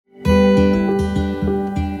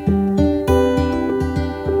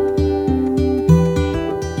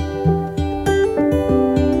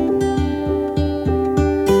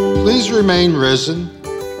remain risen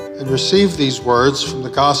and receive these words from the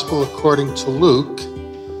Gospel according to Luke,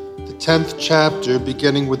 the 10th chapter,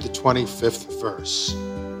 beginning with the 25th verse.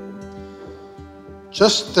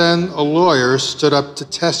 Just then, a lawyer stood up to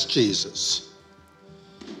test Jesus.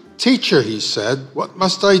 "Teacher," he said, "what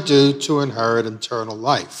must I do to inherit eternal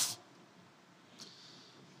life?"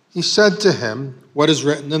 He said to him, "What is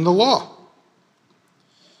written in the law?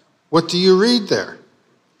 What do you read there?"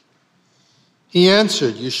 He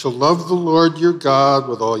answered, "You shall love the Lord your God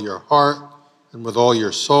with all your heart and with all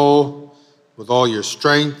your soul, with all your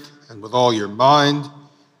strength and with all your mind,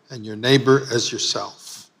 and your neighbor as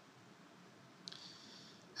yourself."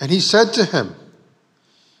 And he said to him,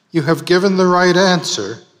 "You have given the right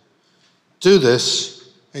answer. Do this,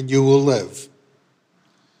 and you will live."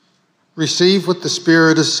 Receive what the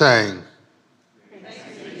Spirit is saying.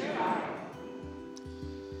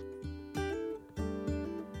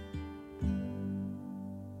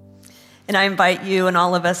 And I invite you and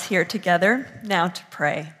all of us here together now to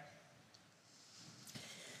pray.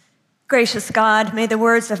 Gracious God, may the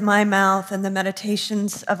words of my mouth and the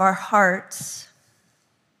meditations of our hearts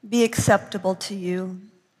be acceptable to you.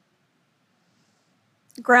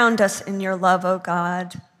 Ground us in your love, O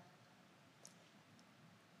God.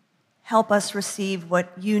 Help us receive what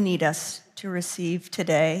you need us to receive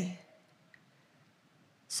today,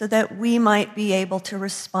 so that we might be able to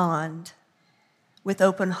respond with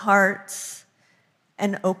open hearts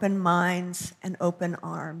and open minds and open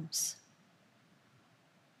arms.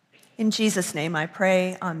 In Jesus' name I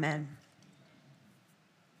pray, amen.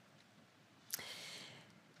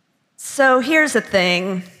 So here's the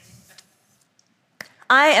thing.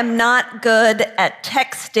 I am not good at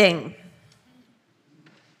texting.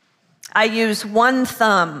 I use one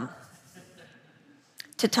thumb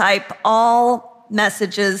to type all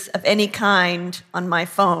messages of any kind on my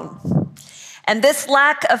phone. And this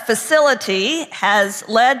lack of facility has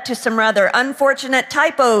led to some rather unfortunate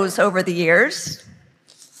typos over the years.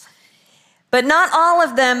 But not all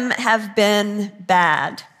of them have been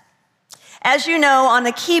bad. As you know, on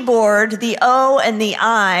a keyboard, the O and the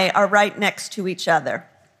I are right next to each other.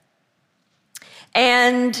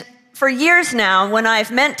 And for years now, when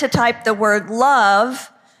I've meant to type the word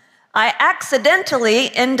love, I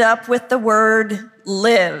accidentally end up with the word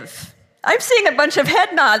live. I'm seeing a bunch of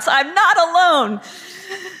head nods. I'm not alone.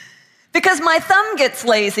 Because my thumb gets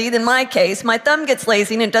lazy, in my case, my thumb gets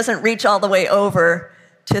lazy and it doesn't reach all the way over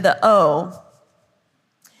to the O.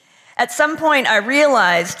 At some point, I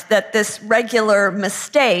realized that this regular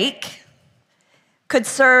mistake could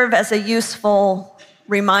serve as a useful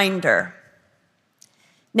reminder.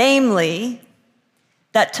 Namely,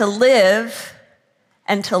 that to live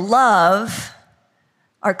and to love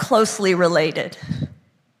are closely related.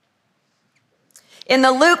 In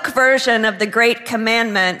the Luke version of the Great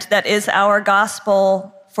Commandment that is our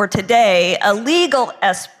gospel for today, a legal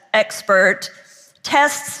expert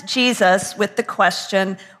tests Jesus with the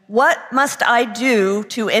question, "What must I do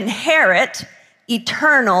to inherit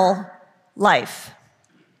eternal life?"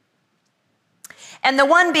 And the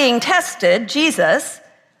one being tested, Jesus,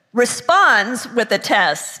 responds with a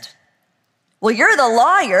test. "Well, you're the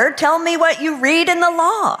lawyer. Tell me what you read in the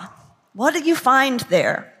law. What do you find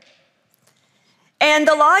there?" And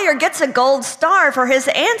the lawyer gets a gold star for his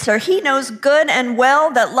answer. He knows good and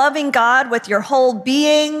well that loving God with your whole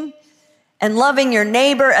being and loving your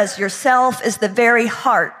neighbor as yourself is the very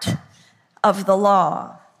heart of the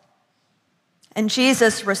law. And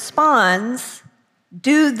Jesus responds,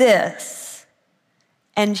 "Do this,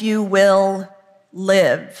 and you will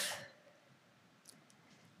live."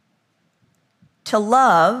 To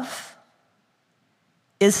love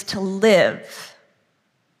is to live.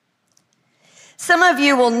 Some of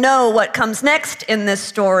you will know what comes next in this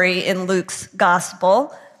story in Luke's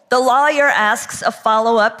gospel. The lawyer asks a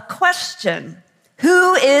follow-up question.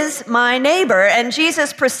 Who is my neighbor? And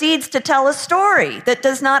Jesus proceeds to tell a story that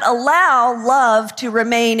does not allow love to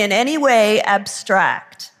remain in any way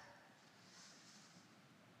abstract.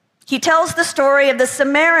 He tells the story of the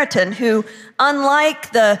Samaritan who,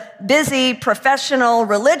 unlike the busy professional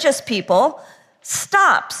religious people,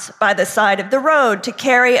 stops by the side of the road to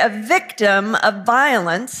carry a victim of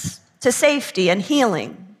violence to safety and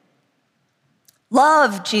healing.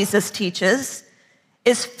 Love, Jesus teaches,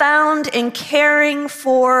 is found in caring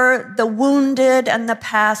for the wounded and the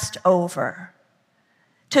passed over,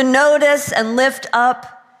 to notice and lift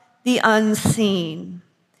up the unseen,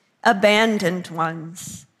 abandoned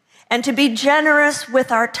ones, and to be generous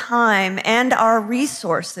with our time and our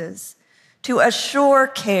resources to assure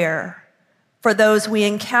care for those we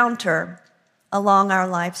encounter along our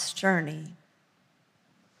life's journey.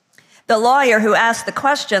 The lawyer who asked the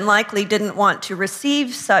question likely didn't want to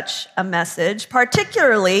receive such a message,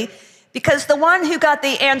 particularly because the one who got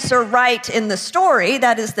the answer right in the story,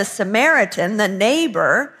 that is the Samaritan, the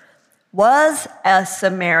neighbor, was a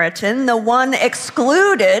Samaritan, the one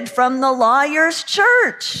excluded from the lawyer's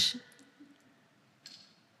church.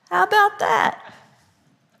 How about that?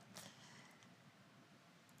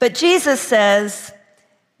 But Jesus says,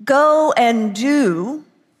 go and do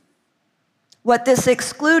what this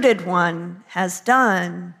excluded one has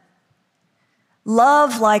done.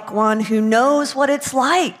 Love like one who knows what it's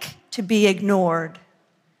like to be ignored,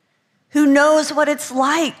 who knows what it's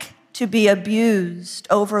like to be abused,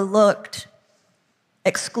 overlooked,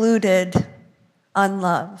 excluded,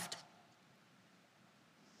 unloved.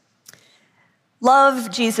 Love,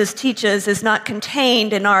 Jesus teaches, is not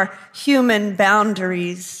contained in our human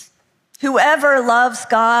boundaries. Whoever loves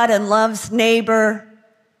God and loves neighbor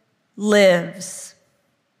lives.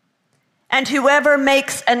 And whoever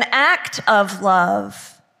makes an act of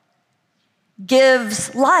love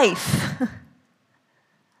gives life.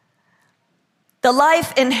 The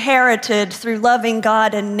life inherited through loving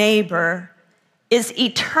God and neighbor is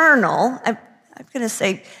eternal. I'm going to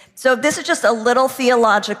say, so this is just a little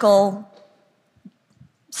theological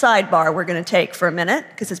sidebar we're going to take for a minute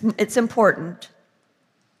because it's important.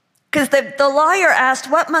 Because the lawyer asked,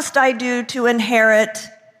 what must I do to inherit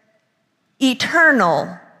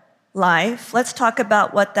eternal life? Let's talk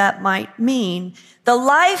about what that might mean. The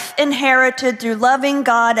life inherited through loving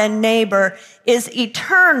God and neighbor is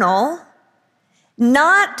eternal,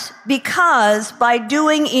 not because by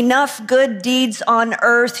doing enough good deeds on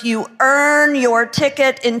earth you earn your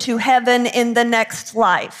ticket into heaven in the next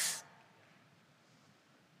life.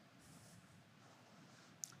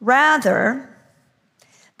 Rather,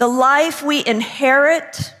 the life we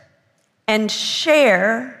inherit and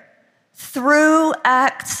share through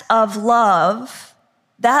acts of love,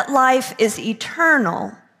 that life is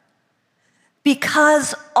eternal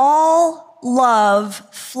because all love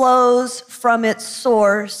flows from its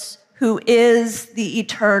source, who is the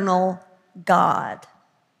eternal God.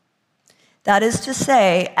 That is to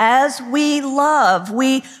say, as we love,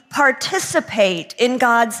 we participate in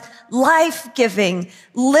God's life-giving,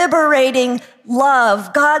 liberating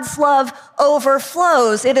love. God's love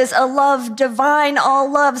overflows. It is a love divine,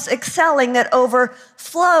 all loves excelling, that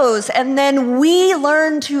overflows. And then we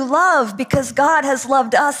learn to love because God has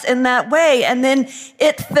loved us in that way. And then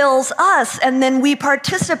it fills us. And then we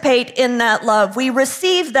participate in that love. We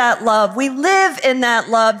receive that love. We live in that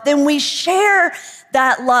love. Then we share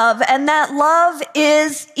that love. And that love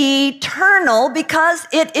is eternal because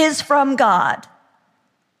it is from God.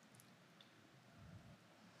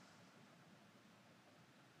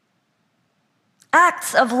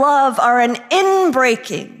 Acts of love are an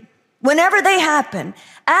inbreaking. Whenever they happen,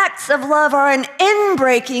 acts of love are an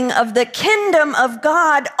inbreaking of the kingdom of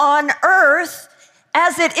God on earth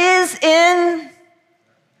as it is in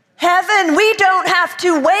heaven. We don't have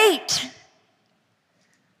to wait.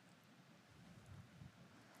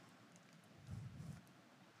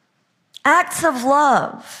 Acts of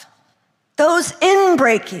love, those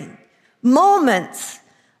inbreaking moments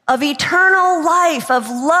of eternal life, of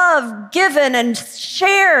love given and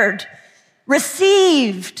shared,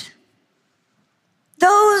 received.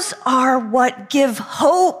 Those are what give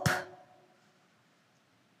hope,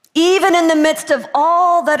 even in the midst of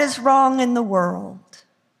all that is wrong in the world.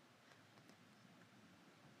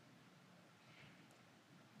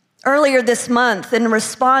 Earlier this month, in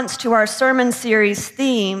response to our sermon series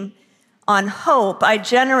theme on hope, I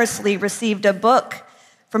generously received a book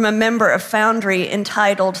from a member of Foundry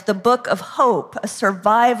entitled The Book of Hope, a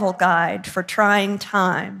Survival Guide for Trying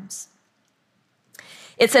Times.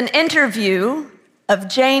 It's an interview of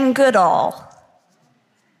Jane Goodall,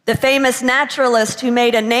 the famous naturalist who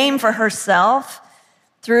made a name for herself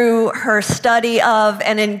through her study of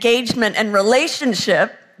and engagement and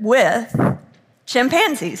relationship with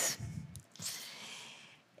chimpanzees.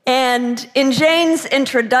 And in Jane's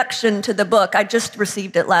introduction to the book, I just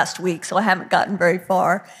received it last week, so I haven't gotten very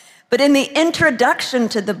far. But in the introduction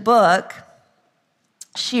to the book,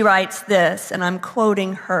 she writes this, and I'm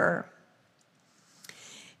quoting her.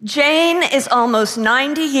 Jane is almost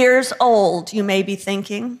 90 years old, you may be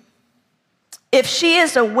thinking. If she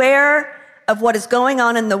is aware of what is going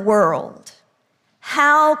on in the world,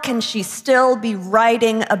 how can she still be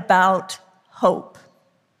writing about hope?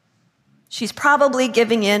 She's probably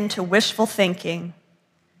giving in to wishful thinking.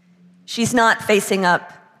 She's not facing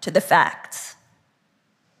up to the facts.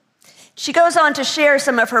 She goes on to share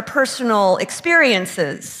some of her personal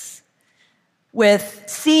experiences with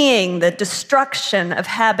seeing the destruction of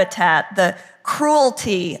habitat, the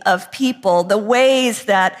cruelty of people, the ways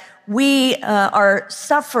that we are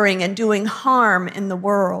suffering and doing harm in the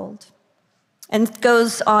world. And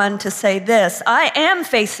goes on to say this: I am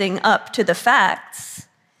facing up to the facts.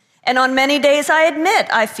 And on many days, I admit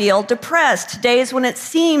I feel depressed. Days when it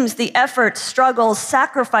seems the efforts, struggles,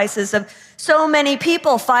 sacrifices of so many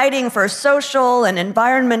people fighting for social and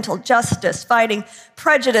environmental justice, fighting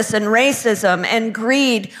prejudice and racism and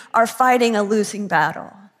greed, are fighting a losing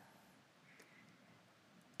battle.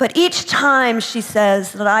 But each time, she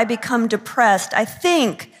says, that I become depressed, I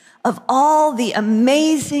think of all the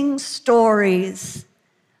amazing stories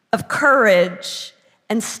of courage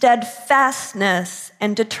and steadfastness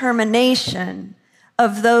and determination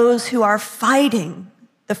of those who are fighting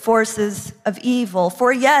the forces of evil.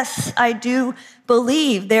 For yes, I do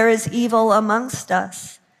believe there is evil amongst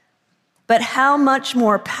us. But how much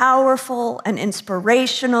more powerful and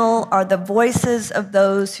inspirational are the voices of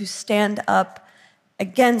those who stand up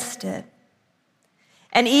against it.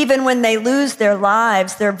 And even when they lose their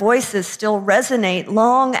lives, their voices still resonate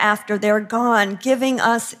long after they're gone, giving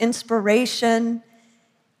us inspiration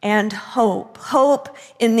and hope. Hope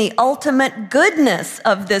in the ultimate goodness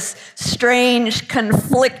of this strange,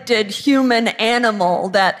 conflicted human animal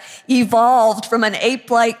that evolved from an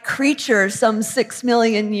ape-like creature some 6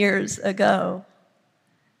 million years ago.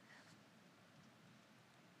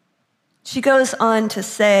 She goes on to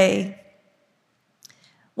say,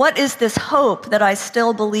 what is this hope that I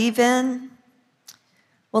still believe in?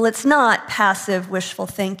 Well, it's not passive wishful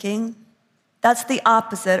thinking. That's the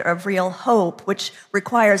opposite of real hope, which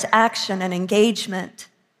requires action and engagement.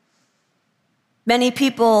 Many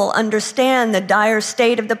people understand the dire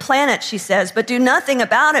state of the planet, she says, but do nothing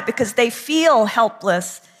about it because they feel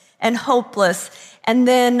helpless and hopeless. And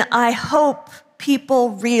then I hope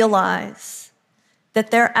people realize that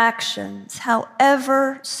their actions,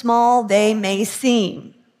 however small they may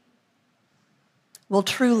seem, will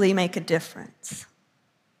truly make a difference.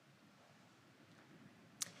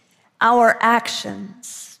 Our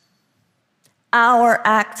actions, our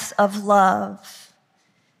acts of love,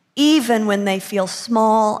 even when they feel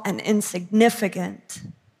small and insignificant,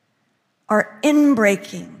 are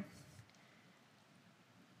inbreaking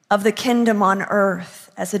of the kingdom on earth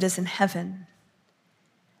as it is in heaven.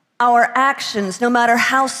 Our actions, no matter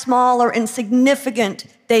how small or insignificant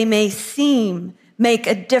they may seem, make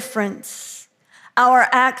a difference. Our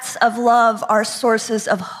acts of love are sources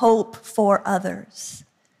of hope for others.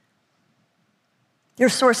 They're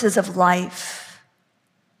sources of life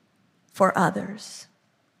for others.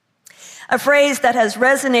 A phrase that has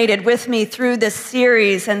resonated with me through this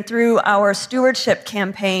series and through our stewardship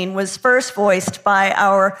campaign was first voiced by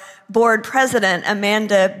our board president,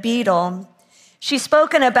 Amanda Beadle. She's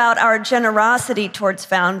spoken about our generosity towards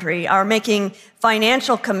Foundry, our making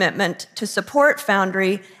financial commitment to support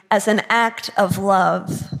Foundry as an act of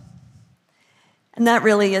love. And that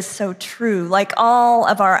really is so true. Like all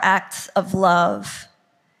of our acts of love,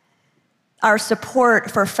 our support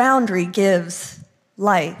for Foundry gives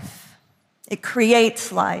life. It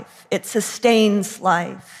creates life. It sustains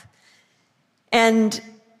life. And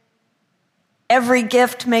every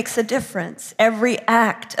gift makes a difference. Every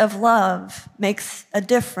act of love makes a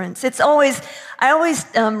difference. I always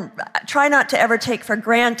try not to ever take for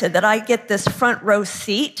granted that I get this front row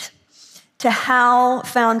seat to how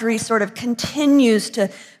Foundry sort of continues to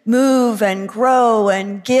move and grow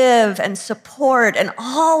and give and support and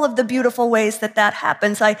all of the beautiful ways that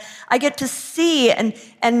happens. I get to see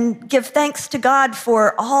and give thanks to God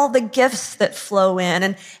for all the gifts that flow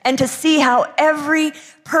in and to see how every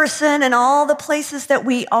person and all the places that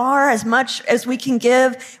we are, as much as we can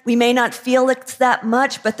give, we may not feel it's that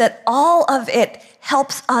much, but that all of it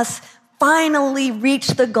helps us finally reach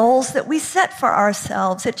the goals that we set for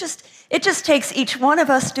ourselves. It just takes each one of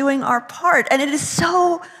us doing our part. And it is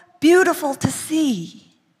so beautiful to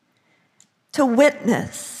see, to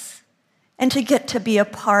witness, and to get to be a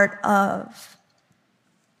part of.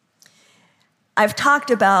 I've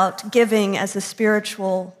talked about giving as a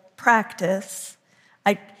spiritual practice.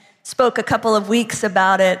 I spoke a couple of weeks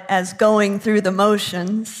about it as going through the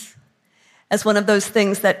motions, as one of those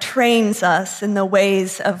things that trains us in the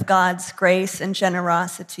ways of God's grace and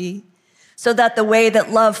generosity. So that the way that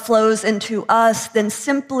love flows into us, then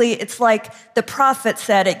simply, it's like the prophet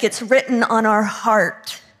said, it gets written on our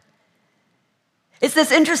heart. It's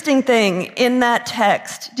this interesting thing in that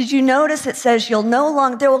text. Did you notice it says there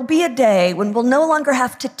will be a day when we'll no longer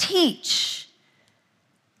have to teach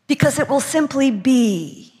because it will simply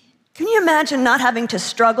be. Can you imagine not having to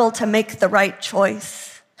struggle to make the right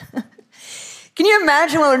choice? Can Can you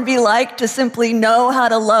imagine what it would be like to simply know how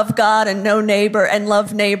to love God and know neighbor and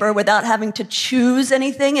love neighbor without having to choose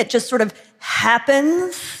anything? It just sort of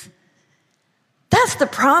happens. That's the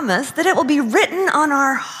promise, that it will be written on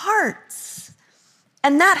our hearts.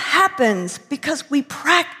 And that happens because we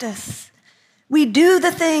practice. We do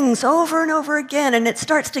the things over and over again, and it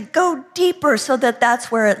starts to go deeper so that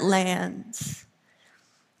that's where it lands.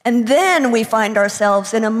 And then we find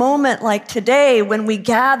ourselves in a moment like today when we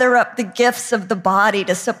gather up the gifts of the body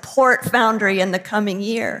to support Foundry in the coming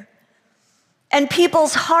year. And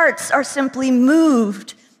people's hearts are simply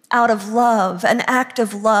moved out of love, an act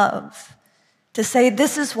of love, to say,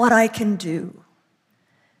 this is what I can do.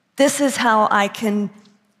 This is how I can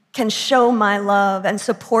show my love and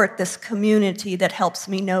support this community that helps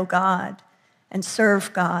me know God and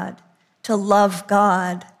serve God, to love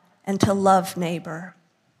God and to love neighbor.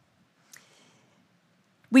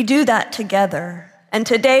 We do that together. And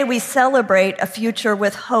today we celebrate a future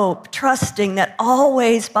with hope, trusting that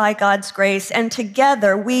always by God's grace and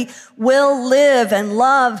together we will live and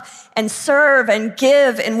love and serve and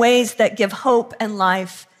give in ways that give hope and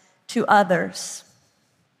life to others.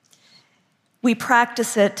 We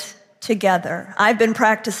practice it together. I've been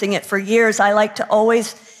practicing it for years. I like to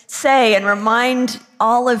always say and remind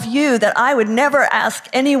all of you that I would never ask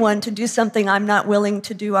anyone to do something I'm not willing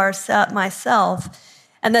to do myself.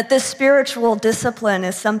 And that this spiritual discipline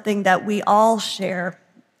is something that we all share,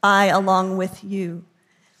 I along with you.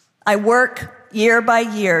 I work year by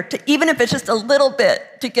year, even if it's just a little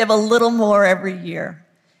bit, to give a little more every year,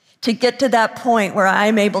 to get to that point where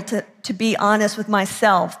I'm able to be honest with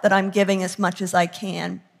myself that I'm giving as much as I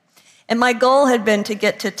can. And my goal had been to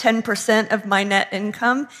get to 10% of my net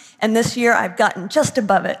income, and this year I've gotten just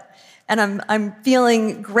above it. And I'm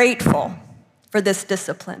feeling grateful for this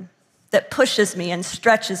discipline that pushes me and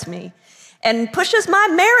stretches me and pushes my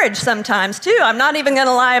marriage sometimes too. I'm not even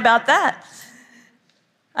gonna lie about that.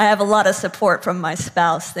 I have a lot of support from my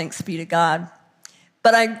spouse, thanks be to God.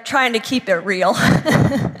 But I'm trying to keep it real.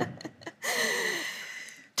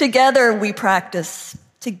 Together we practice,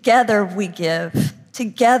 together we give,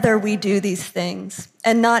 together we do these things,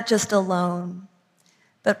 and not just alone,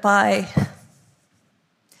 but by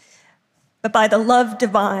the love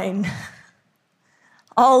divine,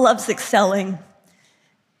 all love's excelling,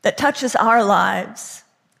 that touches our lives,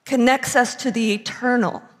 connects us to the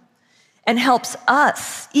eternal, and helps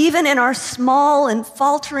us, even in our small and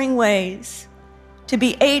faltering ways, to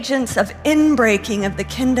be agents of inbreaking of the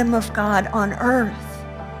kingdom of God on earth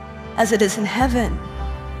as it is in heaven,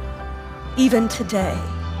 even today.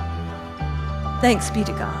 Thanks be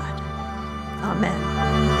to God.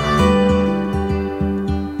 Amen.